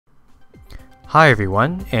Hi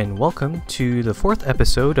everyone, and welcome to the 4th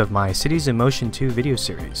episode of my Cities in Motion 2 video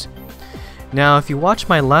series. Now, if you watched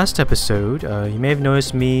my last episode, you may have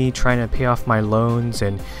noticed me trying to pay off my loans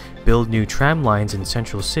and build new tram lines in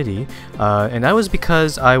Central City, and that was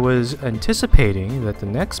because I was anticipating that the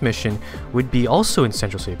next mission would be also in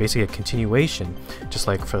Central City, basically a continuation, just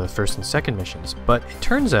like for the first and second missions. But it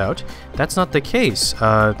turns out that's not the case.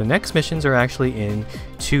 The next missions are actually in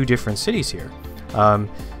 2 different cities here.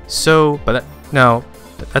 Now,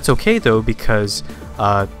 that's okay though, because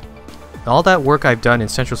all that work I've done in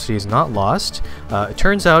Central City is not lost. It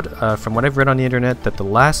turns out, from what I've read on the internet, that the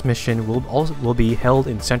last mission will be held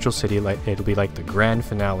in Central City. It'll be like the grand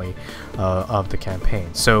finale of the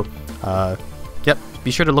campaign. So, yep,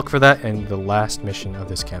 be sure to look for that in the last mission of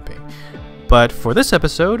this campaign. But for this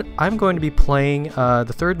episode, I'm going to be playing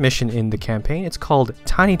the 3rd mission in the campaign. It's called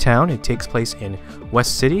Tiny Town. It takes place in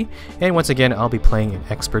West City, and once again, I'll be playing in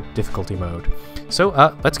expert difficulty mode. So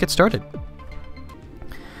let's get started.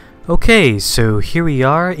 Okay, so here we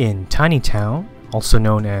are in Tiny Town, also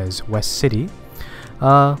known as West City.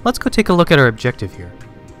 Let's go take a look at our objective here.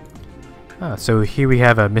 So here we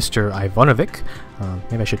have Mr. Ivanovic.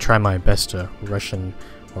 Maybe I should try my best Russian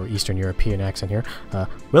or Eastern European accent here.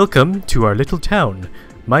 Welcome to our little town.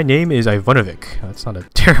 My name is Ivanovic. That's not a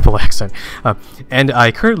terrible accent. And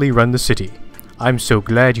I currently run the city. I'm so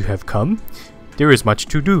glad you have come. There is much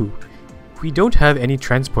to do. We don't have any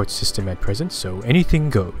transport system at present, so anything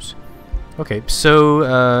goes. Okay, so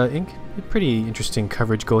a pretty interesting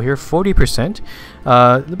coverage goal here, 40%.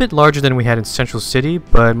 A bit larger than we had in Central City,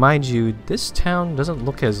 but mind you, this town doesn't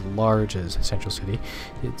look as large as Central City.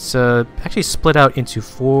 It's actually split out into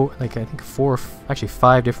 5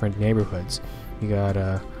 different neighborhoods. You got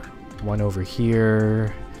one over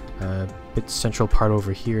here, a bit central part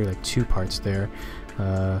over here, like 2 parts there.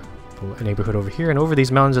 A neighborhood over here, and over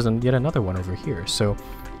these mountains there's yet another one over here. So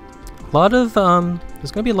a lot of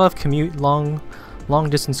there's gonna be a lot of long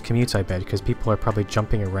distance commutes, I bet, because people are probably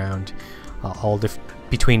jumping around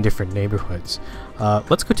between different neighborhoods.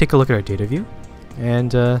 Let's go take a look at our data view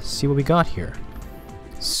and see what we got here.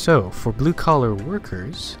 So for blue collar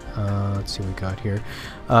workers, let's see what we got here.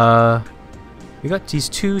 We got these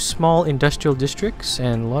 2 small industrial districts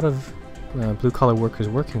and a lot of blue collar workers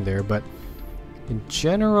working there, but in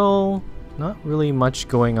general, not really much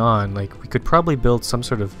going on. Like, we could probably build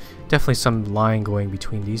definitely some line going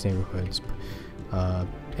between these neighborhoods,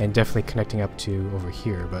 and definitely connecting up to over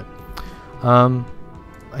here. But I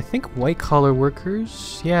think white collar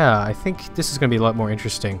workers, yeah, I think this is going to be a lot more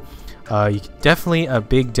interesting. Definitely a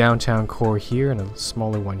big downtown core here and a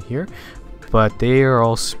smaller one here, but they are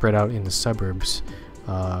all spread out in the suburbs,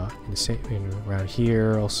 around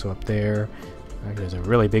here, also up there. There's a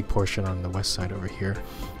really big portion on the west side over here.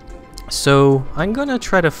 So I'm gonna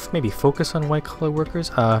try to maybe focus on white collar workers.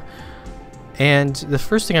 And the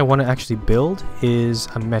first thing I want to actually build is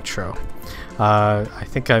a metro. I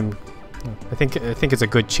think it's a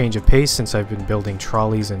good change of pace since I've been building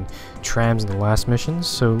trolleys and trams in the last missions.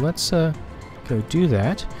 So let's go do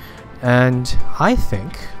that. And I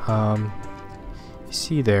think you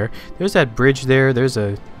see there's that bridge there. There's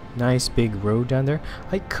a nice big road down there.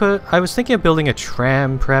 I was thinking of building a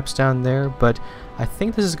tram perhaps down there, but I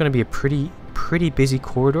think this is going to be a pretty busy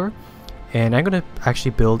corridor, and I'm going to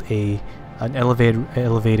actually build an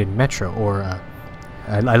elevated metro, or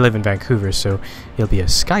I live in Vancouver, so it'll be a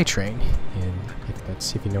SkyTrain, and let's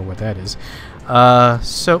see if you know what that is.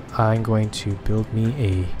 So I'm going to build me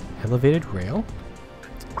a elevated rail.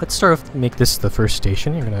 Let's start off, make this the first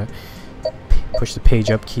station. You're going to push the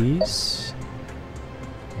page up keys.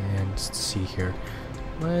 And let's see here.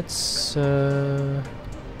 Let's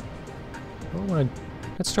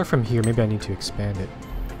start from here. Maybe I need to expand it.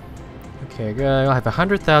 Okay, I have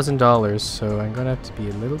 $100,000, so I'm gonna have to be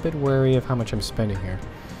a little bit wary of how much I'm spending here.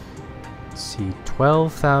 Let's see,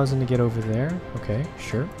 12,000 to get over there. Okay,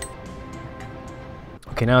 sure.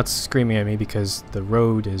 Okay, now it's screaming at me because the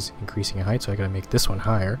road is increasing in height, so I gotta make this one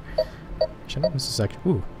higher. Actually, this is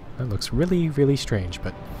actually, ooh, that looks really, really strange,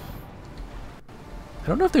 but I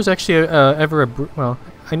don't know if there's actually ever well,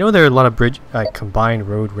 I know there are a lot of combined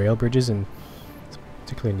road rail bridges,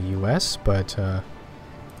 particularly in the US, but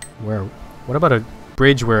what about a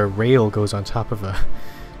bridge where a rail goes on top of a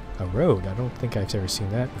road? I don't think I've ever seen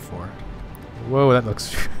that before. Whoa, that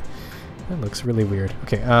looks really weird.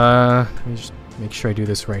 Okay, let me just make sure I do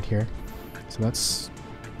this right here. So that's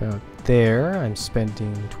about there. I'm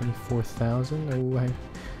spending 24,000. Oh,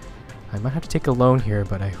 I might have to take a loan here,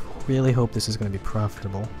 but I really hope this is going to be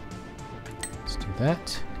profitable. Let's do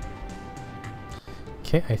that.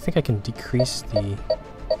 Okay, I think I can decrease the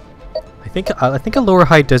I think a lower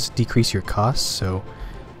height does decrease your costs, so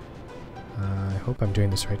I hope I'm doing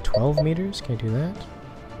this right. 12 meters? Can I do that?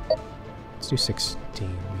 Let's do 16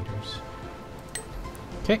 meters.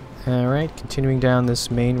 Okay, alright, continuing down this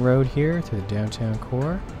main road here to the downtown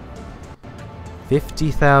core.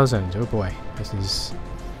 50,000. Oh boy, this is...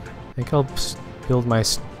 I think I'll build my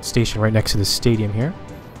station right next to the stadium here,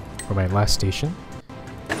 or my last station.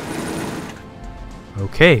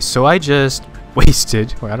 Okay, so I just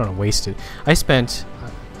wasted, or I don't know, wasted. I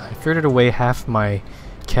frittered away half my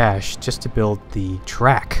cash just to build the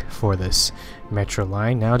track for this metro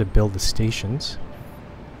line. Now to build the stations.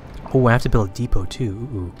 Oh, I have to build a depot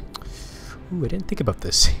too. Ooh, I didn't think about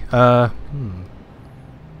this. I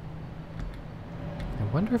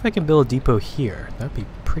wonder if I can build a depot here. That'd be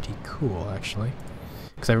pretty cool, actually.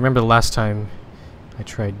 Because I remember the last time I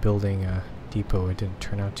tried building a depot, it didn't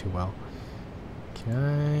turn out too well.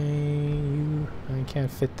 Can I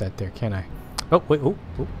can't fit that there, can I? Oh, wait, oh.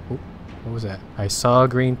 What was that? I saw a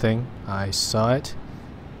green thing. I saw it.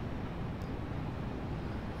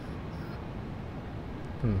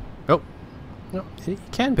 Oh. No, you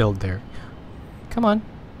can build there. Come on.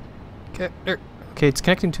 Get there. Okay, it's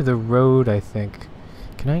connecting to the road, I think.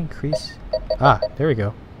 Can I increase? Ah, there we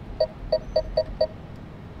go.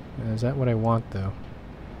 Is that what I want, though?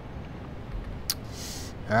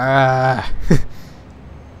 Ah!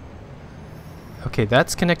 Okay,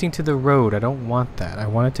 that's connecting to the road. I don't want that. I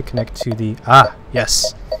want it to connect to the... Ah!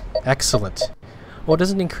 Yes! Excellent. Oh, it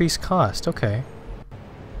doesn't increase cost. Okay.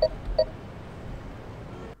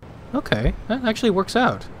 Okay, that actually works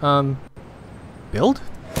out. Build?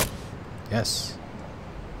 Yes.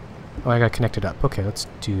 Oh, I got connected up. Okay, let's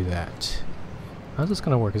do that. How's this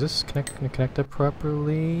gonna work? Is this gonna connect up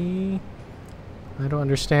properly? I don't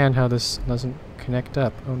understand how this doesn't connect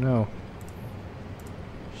up. Oh no.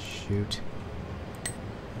 Shoot.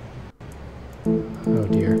 Oh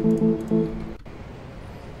dear.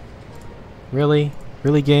 Really?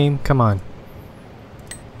 Really, game? Come on.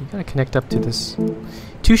 You gotta connect up to this.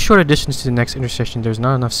 Too short a distance to the next intersection. There's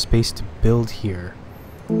not enough space to build here.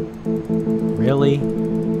 Really?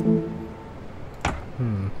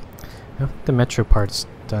 I don't think the metro part's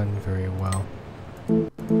done very well.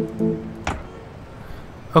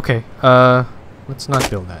 Okay, let's not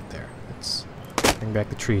build that there. Let's bring back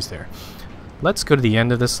the trees there. Let's go to the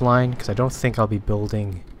end of this line, because I don't think I'll be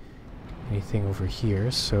building anything over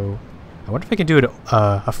here, so... I wonder if I can do it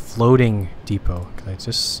a floating depot, because I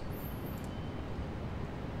just...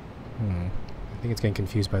 I think it's getting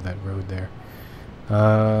confused by that road there.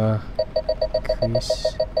 Increase...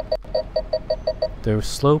 The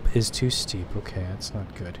slope is too steep. Okay, that's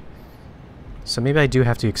not good. So maybe I do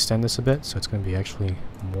have to extend this a bit, so it's going to be actually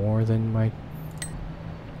more than my...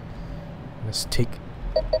 Let's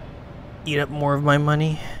eat up more of my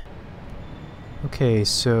money. Okay,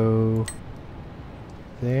 so...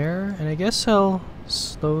 There, and I guess I'll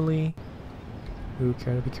slowly... Ooh,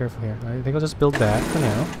 gotta be careful here. I think I'll just build that for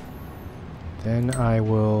now. Then I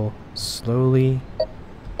will slowly...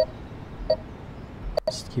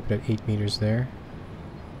 Just keep it at 8 meters there.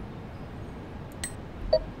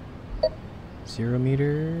 0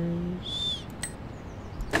 meters.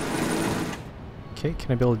 Okay,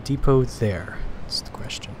 can I build a depot there? That's the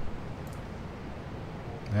question.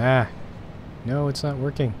 Ah! No, it's not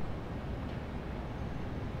working.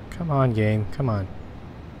 Come on, game. Come on.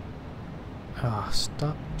 Ah,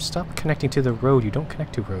 stop connecting to the road. You don't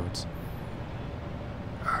connect to roads.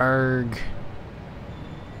 Arg.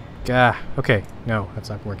 Gah. Okay, no, that's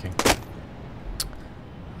not working.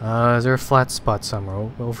 Is there a flat spot somewhere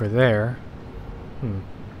over there?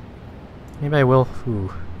 Maybe I will.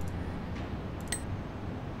 Ooh.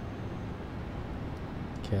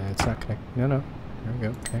 Okay, it's not connect. No. There we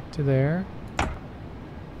go. Connect to there.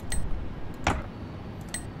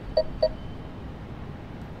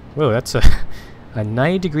 Whoa, that's a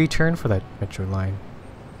 90-degree turn for that metro line.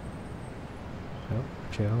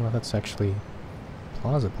 Actually, I don't know if that's actually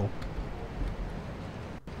plausible.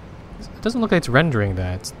 It doesn't look like it's rendering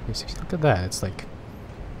that. Look at that. It's like,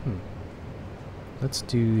 Let's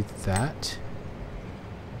do that.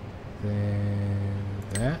 Then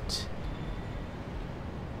that.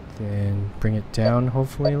 Then bring it down,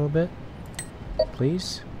 hopefully, a little bit.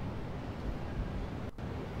 Please.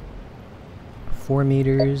 4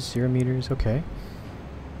 meters, 0 meters, okay.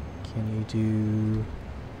 Can you do...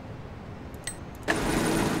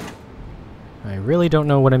 I really don't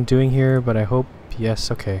know what I'm doing here, but I hope...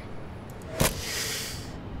 Yes, okay.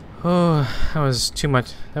 Oh, that was too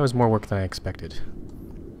much. That was more work than I expected.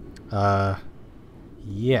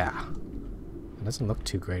 Yeah. It doesn't look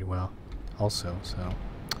too great well, also, so...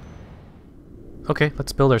 Okay,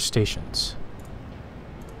 let's build our stations.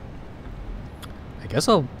 I guess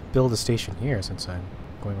I'll build a station here since I'm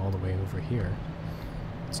going all the way over here.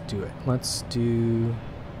 Let's do it. Let's do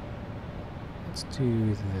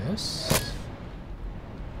this.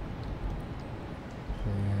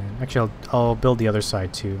 And actually, I'll build the other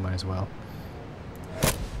side too. Might as well.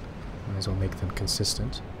 Might as well make them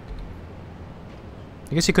consistent.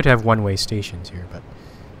 I guess you could have one-way stations here, but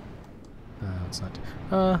let's not.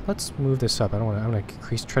 Let's move this up. I don't want to. I want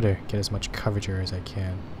to try to get as much coverage here as I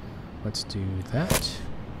can. Let's do that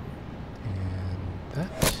and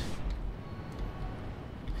that.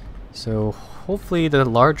 So hopefully the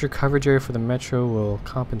larger coverage area for the metro will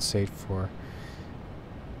compensate for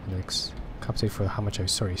how much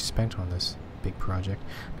I've already spent on this big project.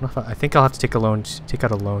 I think I'll have to take out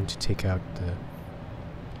a loan to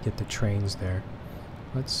get the trains there.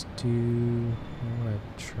 Let's do. I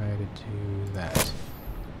want to try to do that.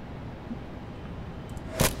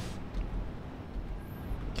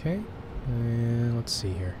 Okay, and let's see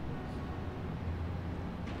here.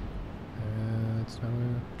 Let's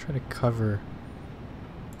try to cover.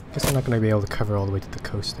 I guess I'm not going to be able to cover all the way to the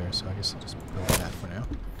coast there, so I guess I'll just build that for now.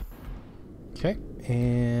 Okay,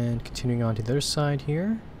 and continuing on to the other side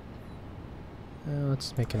here.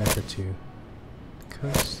 Let's make an effort to the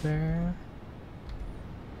coast there.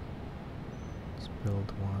 Let's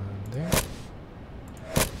build one there.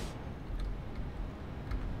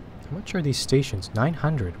 How much are these stations?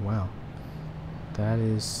 900. Wow. That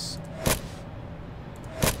is...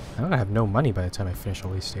 I'm gonna have no money by the time I finish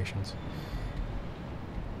all these stations.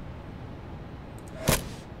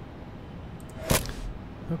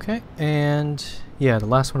 Okay, and yeah, the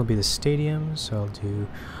last one will be the stadium, so I'll do...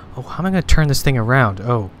 Oh, how am I gonna turn this thing around?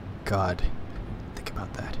 Oh, God. Think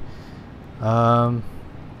about that. Oh,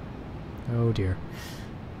 dear.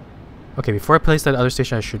 Okay, before I place that other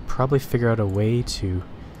station, I should probably figure out a way to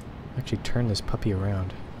actually turn this puppy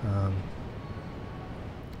around. I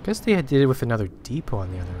guess they did it with another depot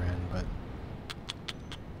on the other end, but...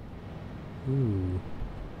 Ooh.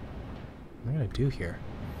 What am I gonna do here?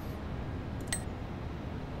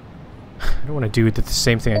 I don't want to do the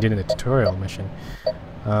same thing I did in the tutorial mission.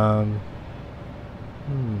 Can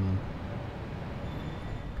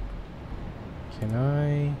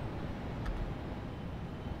I...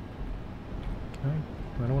 I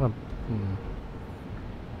don't want to...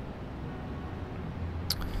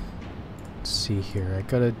 Let's see here. I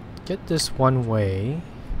gotta get this one way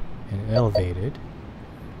and elevated.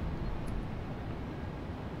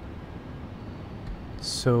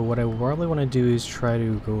 So what I probably want to do is try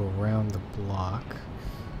to go around the block,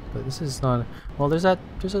 but this is not. Well, there's a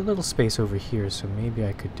little space over here, so maybe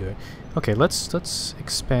I could do it. Okay, let's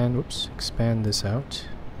expand. Whoops, expand this out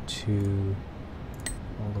to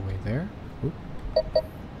all the way there. Oop.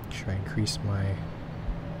 Try and increase my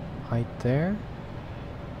height there.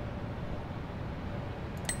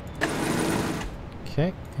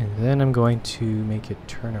 Okay, and then I'm going to make it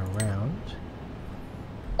turn around.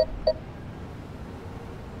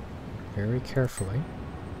 Very carefully.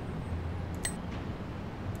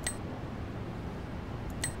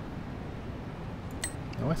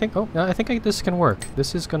 Oh, I think. Oh, no, I think this can work.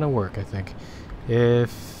 This is gonna work. I think.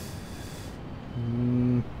 If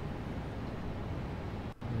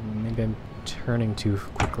maybe I'm turning too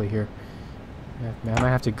quickly here. I might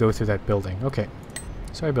have to go through that building. Okay.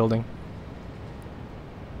 Sorry, building.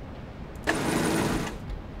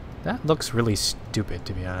 That looks really stupid,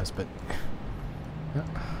 to be honest, but.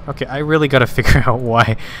 Okay, I really gotta figure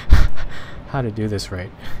out how to do this right.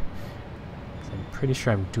 I'm pretty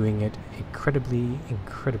sure I'm doing it incredibly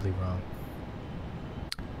wrong.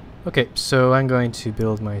 Okay, so I'm going to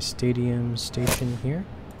build my stadium station here.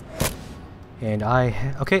 And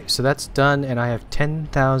okay, so that's done, and I have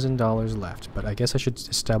 $10,000 left. But I guess I should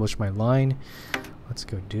establish my line. Let's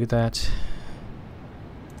go do that.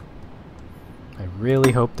 I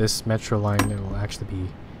really hope this metro line will actually be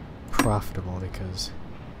profitable, because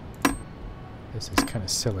this is kind of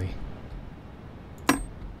silly.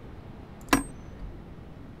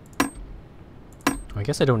 I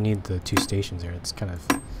guess I don't need the two stations there. It's kind of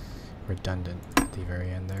redundant at the very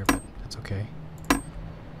end there, but that's okay.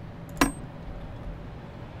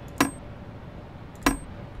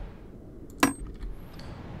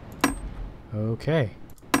 Okay.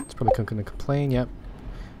 It's probably going to complain. Yep.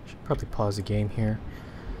 Should probably pause the game here.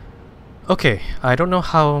 Okay, I don't know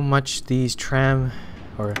how much these the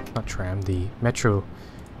metro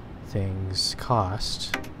things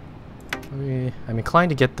cost. I'm inclined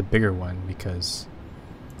to get the bigger one because,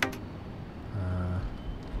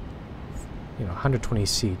 120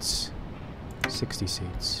 seats, 60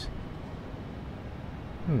 seats.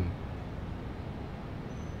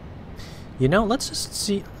 You know, let's just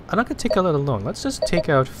see. I'm not gonna take out that alone. Let's just take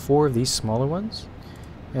out 4 of these smaller ones,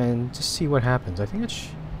 and just see what happens. I think it's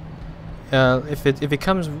if it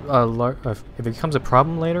becomes if it becomes a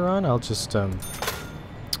problem later on, I'll just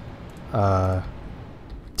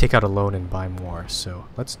take out a loan and buy more. So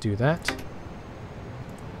let's do that.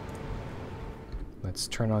 Let's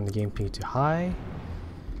turn on the game speed to high.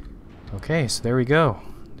 Okay, so there we go.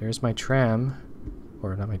 There's my tram.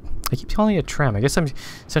 Or not my... I keep calling it a tram. I guess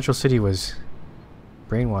Central City was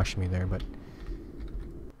brainwashing me there, but...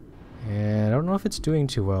 And I don't know if it's doing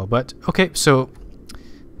too well, but... Okay, so...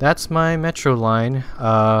 That's my metro line.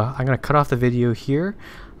 I'm gonna cut off the video here.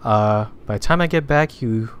 By the time I get back,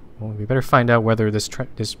 we better find out whether this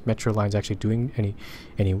metro line is actually doing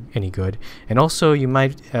any good. And also, you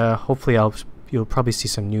might... hopefully you'll probably see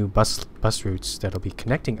some new bus routes that'll be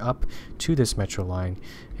connecting up to this metro line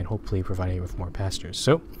and hopefully providing it with more passengers.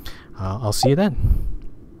 So, I'll see you then.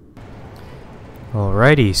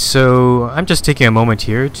 Alrighty, so I'm just taking a moment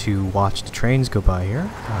here to watch the trains go by here.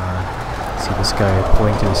 See this guy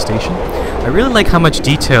pulling to the station. I really like how much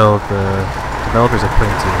detail the developers have put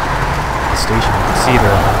into the station. You can see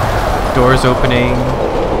the doors opening,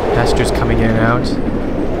 passengers coming in and out.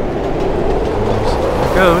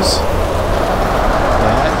 There it goes.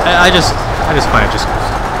 I just find it just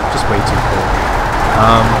way too cool.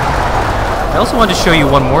 I also wanted to show you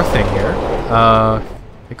one more thing here.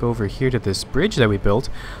 I go over here to this bridge that we built.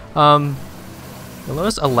 You'll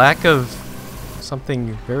notice a lack of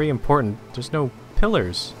something very important. There's no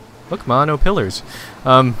pillars. Look, Ma, no pillars.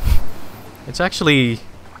 It's actually...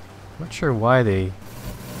 I'm not sure why it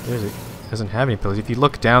doesn't have any pillars. If you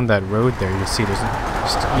look down that road there, you'll see there's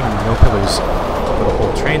just even no pillars for the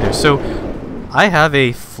whole train there. So I have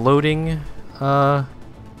a floating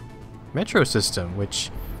metro system, which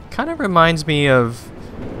kind of reminds me of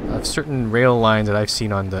certain rail lines that I've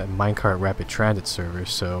seen on the Minecart Rapid Transit server.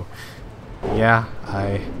 So yeah,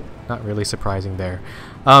 not really surprising there.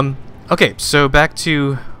 Okay, so back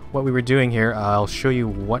to what we were doing here. I'll show you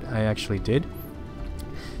what I actually did.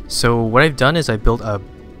 So what I've done is I built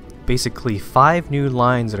basically 5 new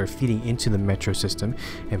lines that are feeding into the metro system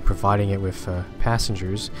and providing it with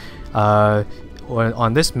passengers.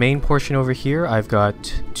 On this main portion over here, I've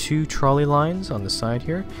got 2 trolley lines on the side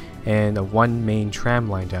here and 1 main tram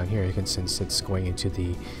line down here, since it's going into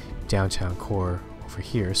the downtown core over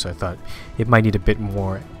here. So I thought it might need a bit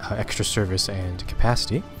more extra service and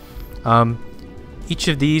capacity. Each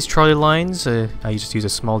of these trolley lines, I just use a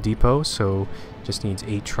small depot, so just needs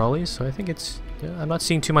 8 trolleys. So I think I'm not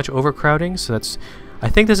seeing too much overcrowding. So I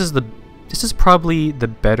think this is probably the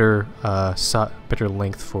better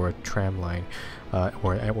length for a tram line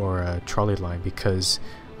or a trolley line, because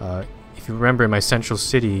if you remember in my Central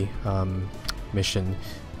City mission,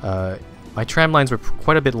 my tram lines were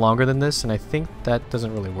quite a bit longer than this, and I think that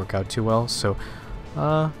doesn't really work out too well. So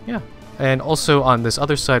yeah. And also on this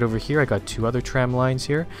other side over here, I got 2 other tram lines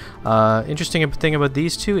here. Interesting thing about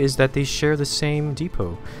these 2 is that they share the same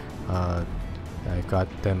depot. I've got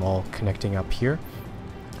them all connecting up here,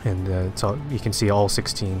 and you can see all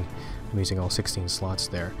 16. I'm using all 16 slots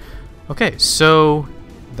there. Okay, so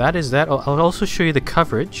that is that. I'll also show you the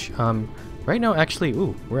coverage. Right now, actually,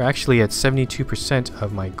 we're actually at 72%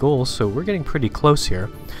 of my goal, so we're getting pretty close here.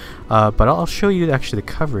 But I'll show you actually the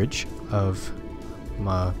coverage of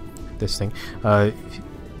this thing.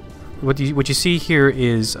 What you see here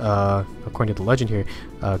is, according to the legend here,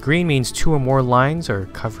 green means 2 or more lines are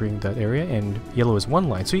covering that area, and yellow is 1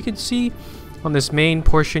 line. So you can see on this main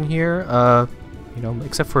portion here, you know,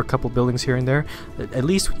 except for a couple buildings here and there, at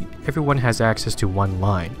least everyone has access to 1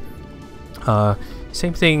 line.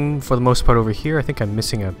 Same thing for the most part over here. I think I'm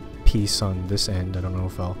missing a piece on this end. I don't know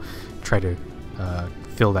if I'll try to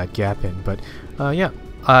fill that gap in, but yeah,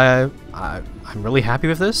 I'm really happy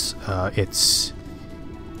with this. It's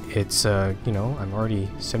you know, I'm already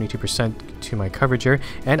 72% to my coverage here,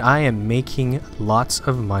 and I am making lots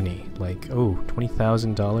of money, like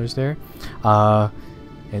 $20,000 there.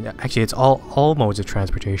 And actually, it's all modes of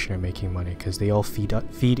transportation are making money, because they all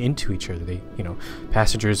feed into each other. They, you know,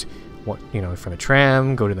 passengers, from the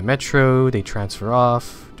tram go to the metro, they transfer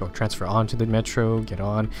off or transfer onto the metro, get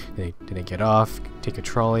on, then they get off, take a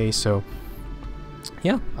trolley. So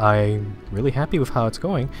yeah, I'm really happy with how it's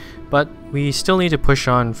going, but we still need to push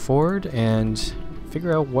on forward and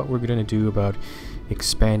figure out what we're going to do about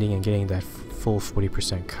expanding and getting that full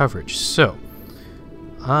 40% coverage. So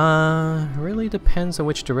really depends on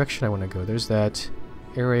which direction I want to go. There's that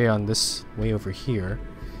area on this way over here,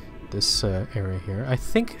 this area here. I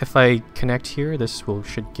think if I connect here, this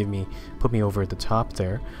should put me over at the top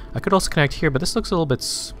there. I could also connect here, but this looks a little bit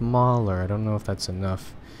smaller. I don't know if that's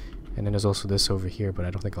enough. And then there's also this over here, but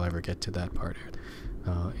I don't think I'll ever get to that part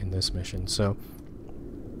in this mission. So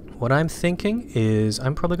what I'm thinking is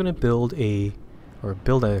I'm probably going to build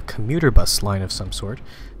a commuter bus line of some sort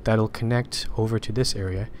that'll connect over to this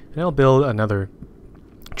area, and I'll build another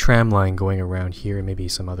tram line going around here, and maybe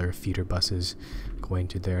some other feeder buses going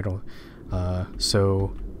to there.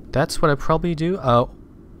 So that's what I probably do.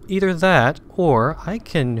 Either that, or I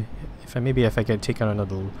can, if I can take out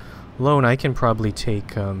another loan, I can probably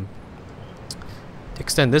take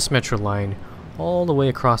extend this metro line all the way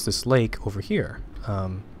across this lake over here.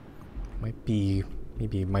 Maybe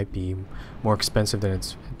it might be more expensive than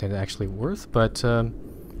it's actually worth, but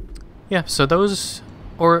yeah. So those,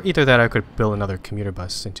 or either that, I could build another commuter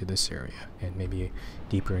bus into this area and maybe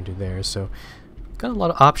deeper into there. So got a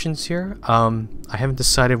lot of options here. I haven't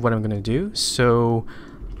decided what I'm going to do, so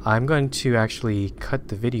I'm going to actually cut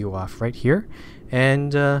the video off right here,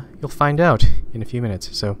 and you'll find out in a few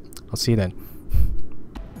minutes. So I'll see you then.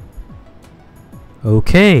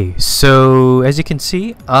 Okay, so as you can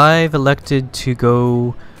see, I've elected to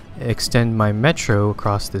go extend my metro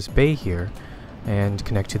across this bay here and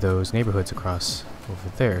connect to those neighborhoods across over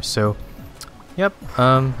there. So, yep,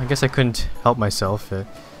 I guess I couldn't help myself.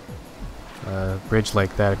 A bridge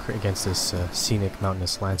like that against this scenic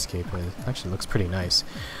mountainous landscape actually looks pretty nice.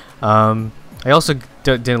 I also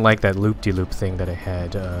didn't like that loop-de-loop thing that I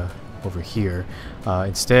had over here.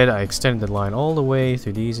 Instead, I extended the line all the way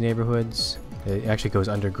through these neighborhoods. It actually goes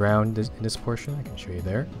underground in this portion. I can show you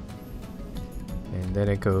there. And then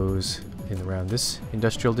it goes in around this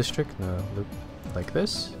industrial district in a loop like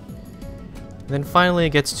this. And then finally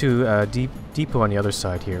it gets to a depot on the other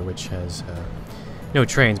side here, which has no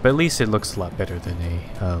trains, but at least it looks a lot better than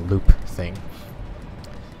a loop thing.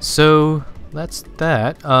 So that's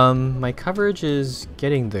that. My coverage is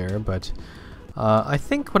getting there, but I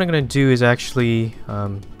think what I'm going to do is actually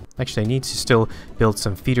I need to still build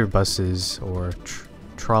some feeder buses or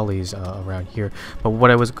trolleys around here. But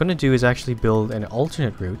what I was going to do is actually build an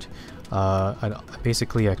alternate route,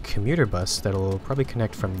 basically a commuter bus that'll probably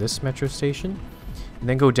connect from this metro station and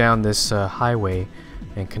then go down this highway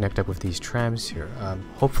and connect up with these trams here.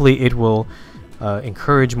 Hopefully it will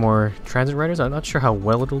encourage more transit riders. I'm not sure how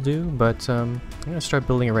well it'll do, but I'm going to start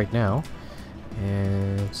building it right now.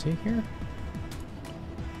 And let's see here.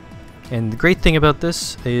 And the great thing about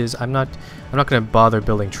this is I'm not going to bother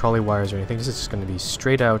building trolley wires or anything. This is just going to be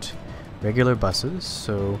straight out regular buses.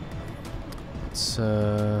 So let's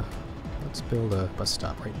build a bus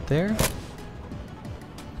stop right there.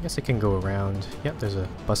 I guess I can go around. Yep, there's a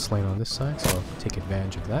bus lane on this side, so I'll take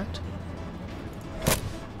advantage of that.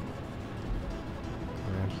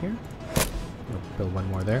 Around here. I'll build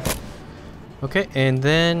one more there. Okay, and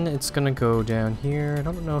then it's gonna go down here. I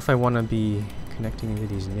don't know if I want to be connecting into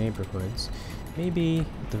these neighborhoods. Maybe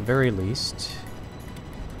at the very least.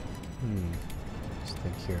 Let's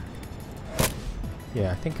think here.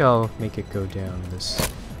 Yeah, I think I'll make it go down this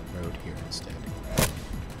road here instead,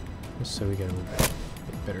 just so we get a little bit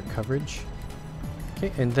better coverage.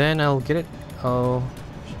 Okay, and then I'll let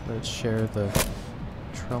it share the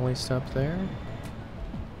trolley stop there.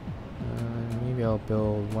 Maybe I'll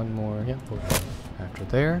build one more. Yep, after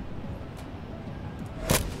there.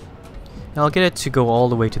 And I'll get it to go all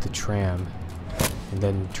the way to the tram and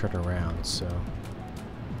then turn around. So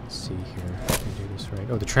let's see here. Can I do this right?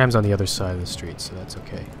 Oh, the tram's on the other side of the street, so that's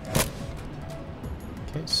okay.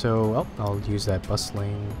 Okay, so I'll use that bus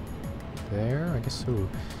lane there, I guess. Ooh.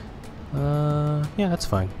 Yeah, that's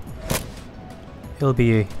fine. We'll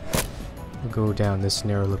go down this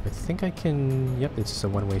narrow loop. I think I can. Yep, it's a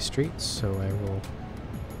one-way street, so I will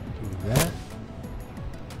do that.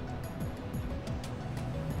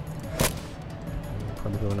 And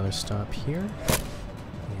probably go another stop here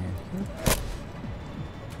and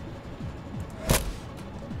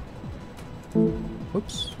here.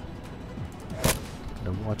 Oops.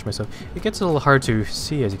 Gotta watch myself. It gets a little hard to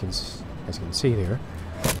see, as you can see there.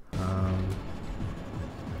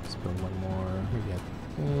 Let's build one more.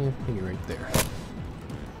 Maybe right there.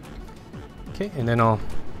 Okay, and then I'll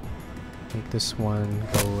make this one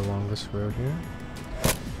go along this road here.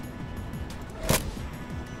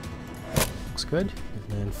 Looks good.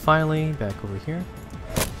 And then finally back over here.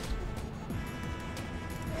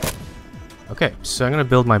 Okay, so I'm gonna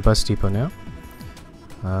build my bus depot now.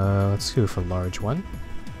 Let's do it for a large one.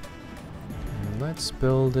 And let's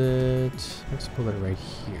build it right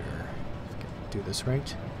here. If I can do this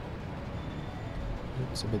right.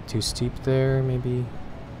 It's a bit too steep there, maybe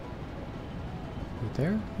right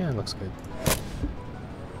there? Yeah, it looks good.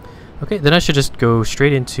 Okay, then I should just go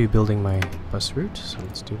straight into building my bus route, so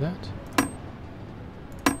let's do that.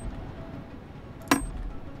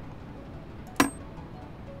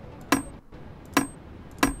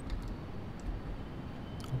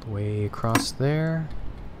 across there.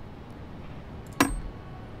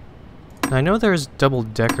 Now, I know there's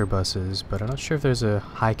double-decker buses, but I'm not sure if there's a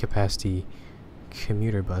high-capacity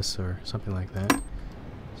commuter bus or something like that.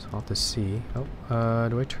 So I'll have to see. Oh,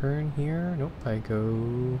 do I turn here? Nope, I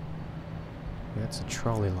go... Yeah, that's a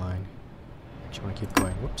trolley line. Actually, I want to keep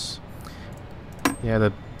going. Whoops. Yeah,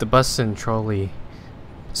 the bus and trolley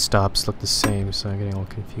stops look the same, so I'm getting a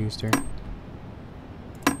little confused here.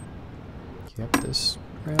 Yep, this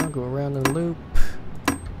round, go around the loop.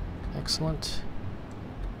 Excellent.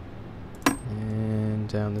 And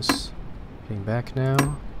down this, getting back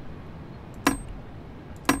now.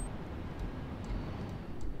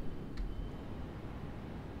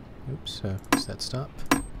 Oops, what's that stop?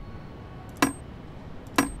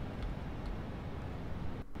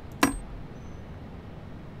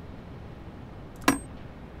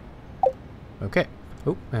 Okay.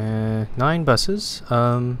 Oh, 9 buses.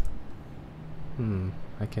 I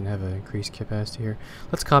can have an increased capacity here.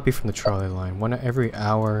 Let's copy from the trolley line. One every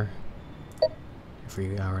hour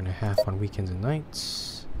and a half on weekends and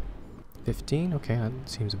nights. 15. Okay, that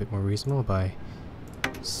seems a bit more reasonable. By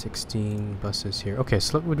 16 buses here. Okay,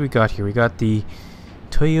 so what do we got here? We got the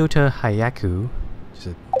Toyota Hayaku, which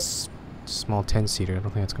is a small 10-seater. I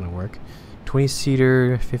don't think that's going to work.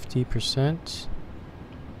 20-seater, 50%.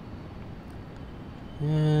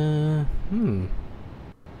 I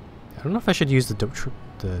don't know if I should use the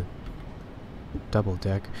double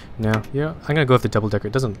deck. No, yeah, I'm gonna go with the double decker.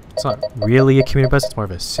 It's not really a commuter bus. It's more of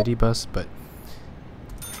a city bus. But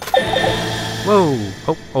whoa!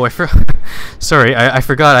 Oh! I forgot. Sorry, I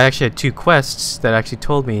forgot. I actually had 2 quests that actually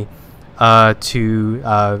told me they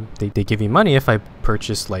give me money if I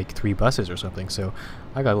purchase like 3 buses or something. So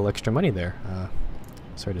I got a little extra money there.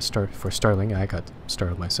 Sorry to start for startling. I got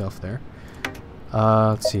startled myself there.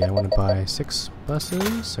 Let's see, I want to buy 6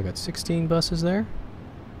 buses. I got 16 buses there.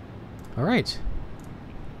 Alright.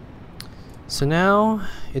 So now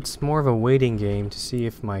it's more of a waiting game to see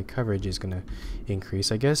if my coverage is going to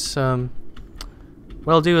increase. I guess what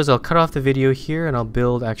I'll do is I'll cut off the video here and I'll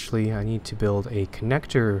build, actually I need to build a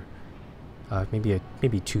connector,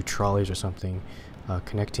 maybe 2 trolleys or something,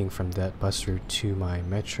 connecting from that bus route to my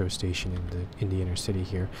metro station in the inner city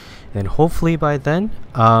here. And hopefully by then,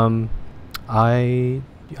 I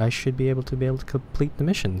should be able to complete the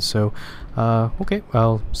mission. So, okay,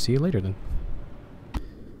 I'll see you later then.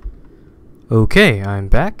 Okay, I'm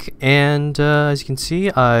back, and as you can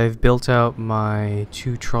see, I've built out my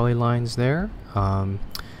 2 trolley lines there, and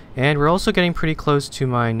we're also getting pretty close to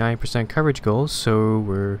my 9% coverage goal, so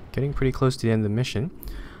we're getting pretty close to the end of the mission.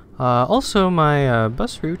 Also, my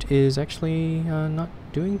bus route is actually not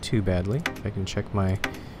doing too badly. If I can check my...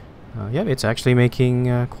 yeah, it's actually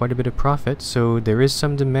making quite a bit of profit, so there is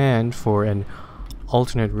some demand for an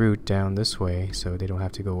alternate route down this way, so they don't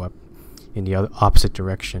have to go up in the opposite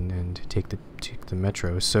direction and take the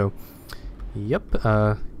metro. So, yep,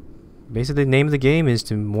 basically the name of the game is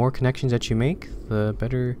the more connections that you make, the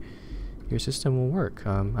better your system will work.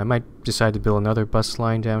 I might decide to build another bus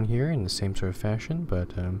line down here in the same sort of fashion,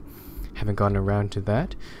 but haven't gotten around to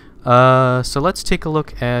that. So let's take a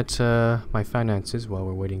look at my finances while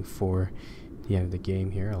we're waiting for the end of the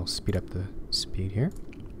game here. I'll speed up the speed here.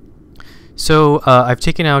 So I've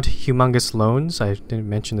taken out humongous loans. I didn't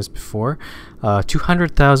mention this before.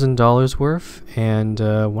 $200,000 worth, and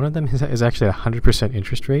one of them is actually a 100%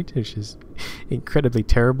 interest rate, which is incredibly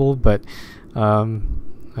terrible, but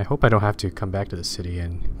I hope I don't have to come back to the city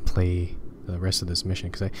and play the rest of this mission,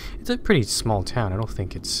 because it's a pretty small town. I don't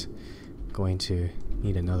think it's going to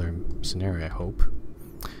need another scenario, I hope.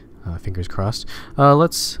 Fingers crossed.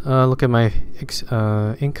 Let's look at my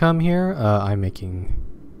income here. I'm making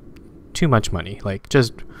too much money.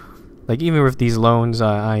 Even with these loans,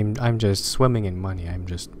 I'm just swimming in money.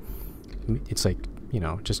 It's like, you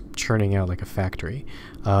know, just churning out like a factory.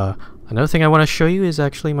 Another thing I want to show you is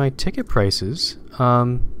actually my ticket prices.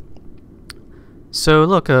 So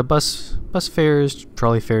look, bus fares,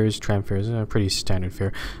 trolley fares, tram fares, pretty standard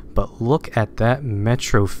fare. But look at that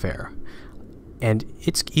metro fare, and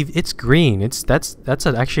it's green. That's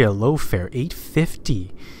actually a low fare,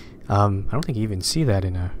 $8.50. I don't think you even see that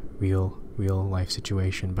in a real life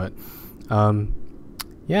situation, but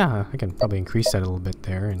yeah, I can probably increase that a little bit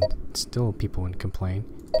there, and still people wouldn't complain.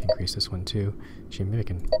 Increase this one too. Actually, maybe I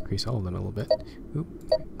can increase all of them a little bit. Oop,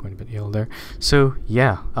 going a bit yellow there. So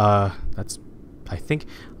yeah, that's, I think,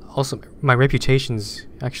 also my reputation's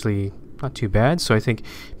actually not too bad. So I think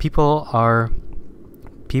people are,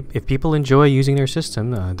 if people enjoy using their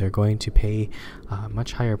system, they're going to pay a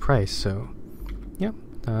much higher price. So yeah,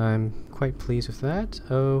 I'm quite pleased with that.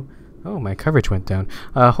 Oh, Oh, my coverage went down.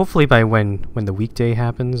 Hopefully by when the weekday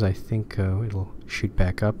happens, I think it'll shoot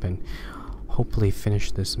back up and hopefully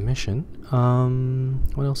finish this mission.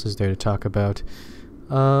 What else is there to talk about?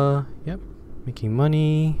 Yep, making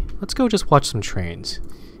money. Let's go just watch some trains.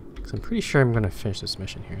 Because I'm pretty sure I'm going to finish this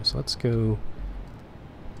mission here. So let's go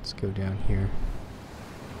down here.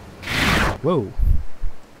 Whoa.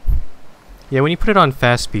 Yeah, when you put it on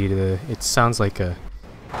fast speed, it sounds like a...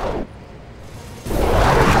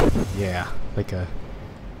 Yeah, like a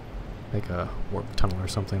warp tunnel or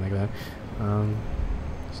something like that.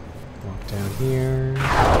 Just walk down here.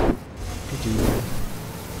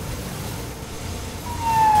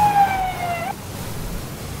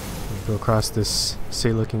 Go across this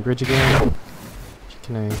silly-looking bridge again.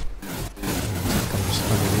 Can I? I'm just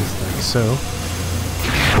underneath like so.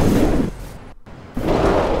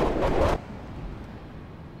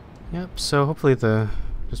 Yep. So hopefully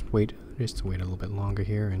just wait a little bit longer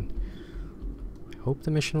here, and I hope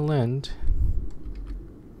the mission will end.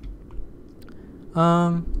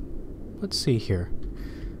 Let's see here.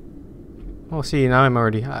 Well, see, now I'm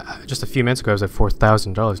already just a few minutes ago I was at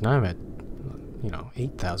 $4,000. Now I'm at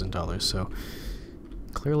 $8,000. So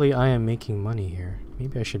clearly I am making money here.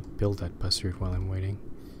 Maybe I should build that bus route while I'm waiting.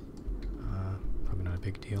 Probably not a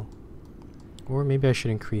big deal. Or maybe I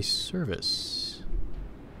should increase service.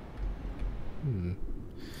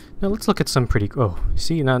 Now let's look at some pretty. Oh,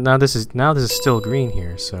 see, now this is still green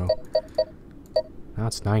here. So now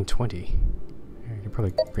it's 920. I can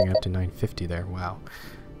probably bring it up to 950 there. Wow.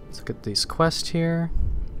 Let's look at this quest here.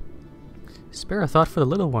 Spare a thought for the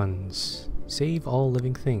little ones. Save all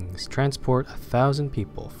living things. Transport 1,000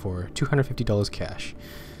 people for $250 cash.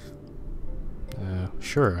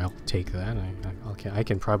 Sure, I'll take that. I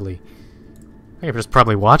can just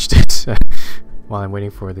probably watched it while I'm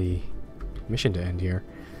waiting for the mission to end here.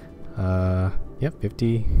 Yep,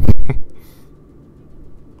 50.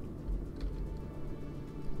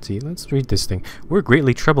 See, let's read this thing. We're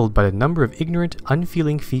greatly troubled by the number of ignorant,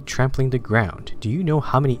 unfeeling feet trampling the ground. Do you know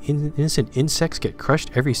how many innocent insects get crushed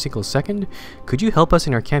every single second? Could you help us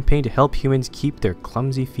in our campaign to help humans keep their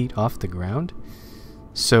clumsy feet off the ground?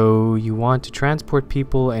 So you want to transport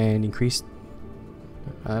people and increase...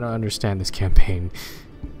 I don't understand this campaign.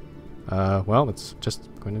 Well, it's just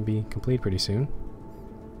going to be complete pretty soon.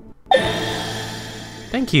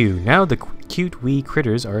 Thank you. Now the cute wee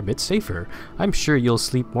critters are a bit safer. I'm sure you'll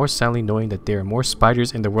sleep more soundly knowing that there are more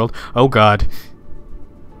spiders in the world. Oh God.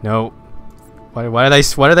 No. Why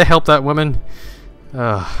did I help that woman?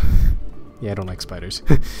 Yeah, I don't like spiders.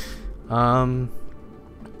 Okay,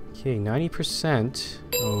 90%.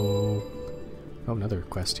 Oh, another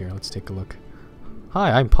quest here. Let's take a look.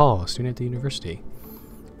 Hi, I'm Paul, a student at the university.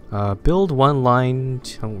 Build one line.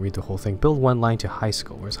 I won't read the whole thing. Build one line to high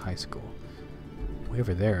school. Where's high school? Way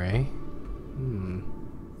over there, eh?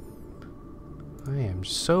 I am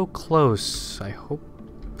so close. I hope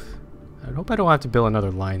I don't have to build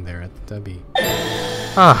another line there. That'd be...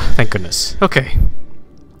 Ah, thank goodness. Okay.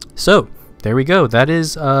 So, there we go. That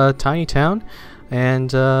is Tiny Town.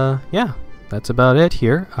 And, yeah, that's about it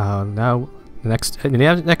here. Now, in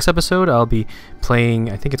the next episode, I'll be playing,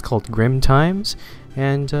 I think it's called Grim Times.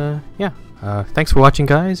 And, yeah. Thanks for watching,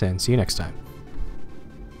 guys, and see you next time.